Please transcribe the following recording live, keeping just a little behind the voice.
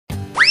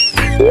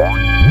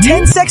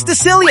10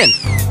 sextillion.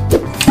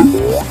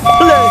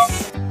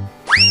 Plus.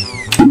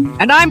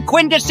 And I'm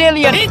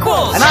quindecillion.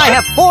 Equals. And I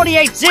have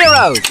 48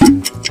 zeros.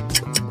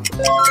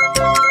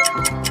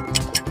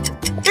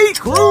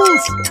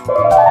 Equals.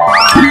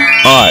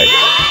 I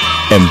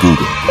am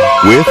Google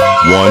with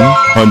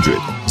 100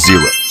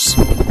 zeros.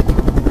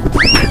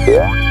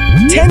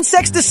 10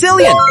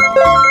 sextillion.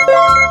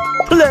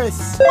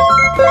 Plus.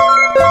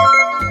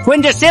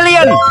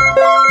 Quindecillion.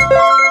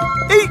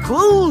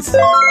 Equals.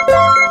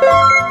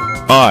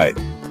 I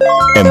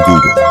am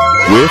Google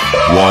with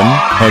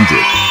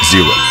 100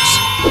 zeros.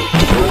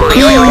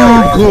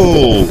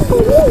 Google!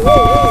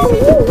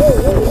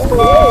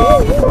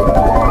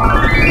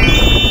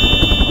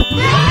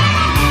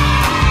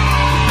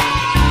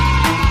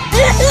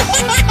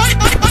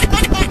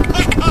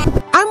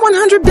 I'm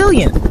 100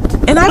 billion,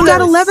 and I've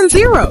got 11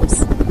 zeros.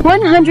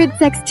 100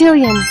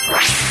 sextillion.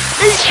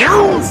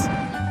 Equals.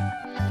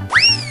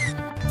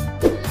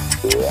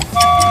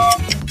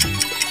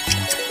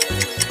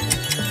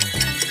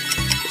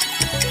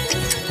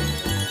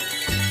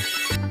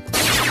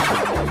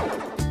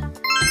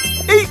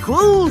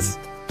 Equals.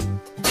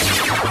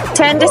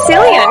 10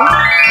 decillion.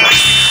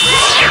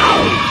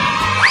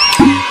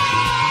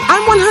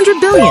 I'm 100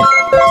 billion,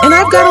 and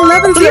I've got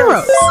 11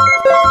 zeros.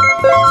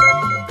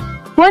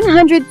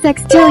 100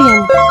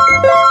 sextillion.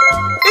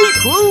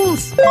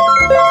 Equals.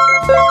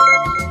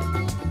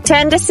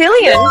 10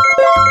 decillion.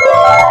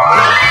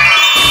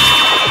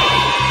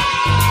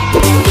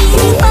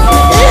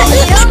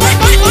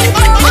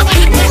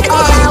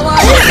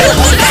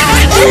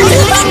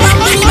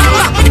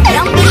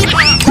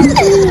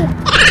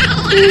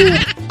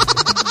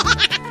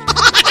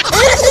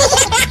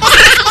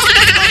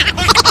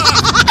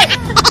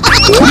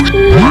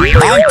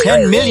 I'm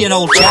 10 million,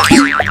 old chaps,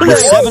 with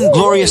 7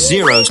 glorious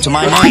zeros to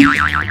my name.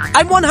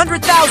 I'm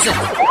 100,000,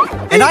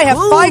 and I have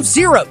 5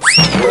 zeros.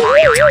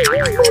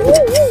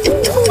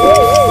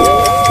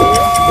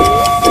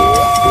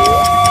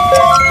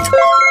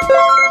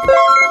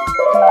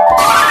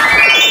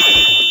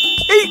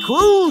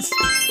 Equals.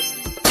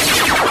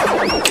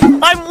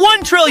 I'm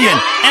 1 trillion,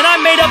 and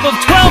I'm made up of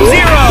 12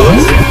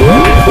 zeros.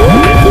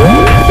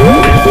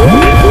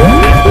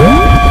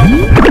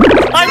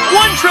 I'm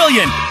 1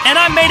 trillion, and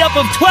I'm made up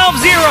of 12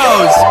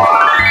 zeros.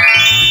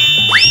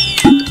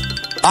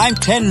 I'm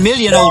 10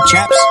 million, old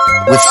chaps,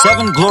 with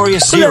 7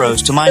 glorious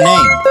zeros to my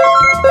name.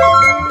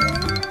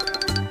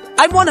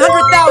 I'm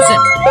 100,000,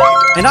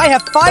 and I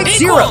have 5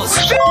 zeros.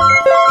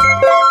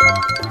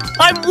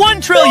 I'm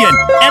 1 trillion,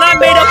 and I'm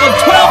made up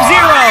of 12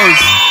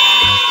 zeros.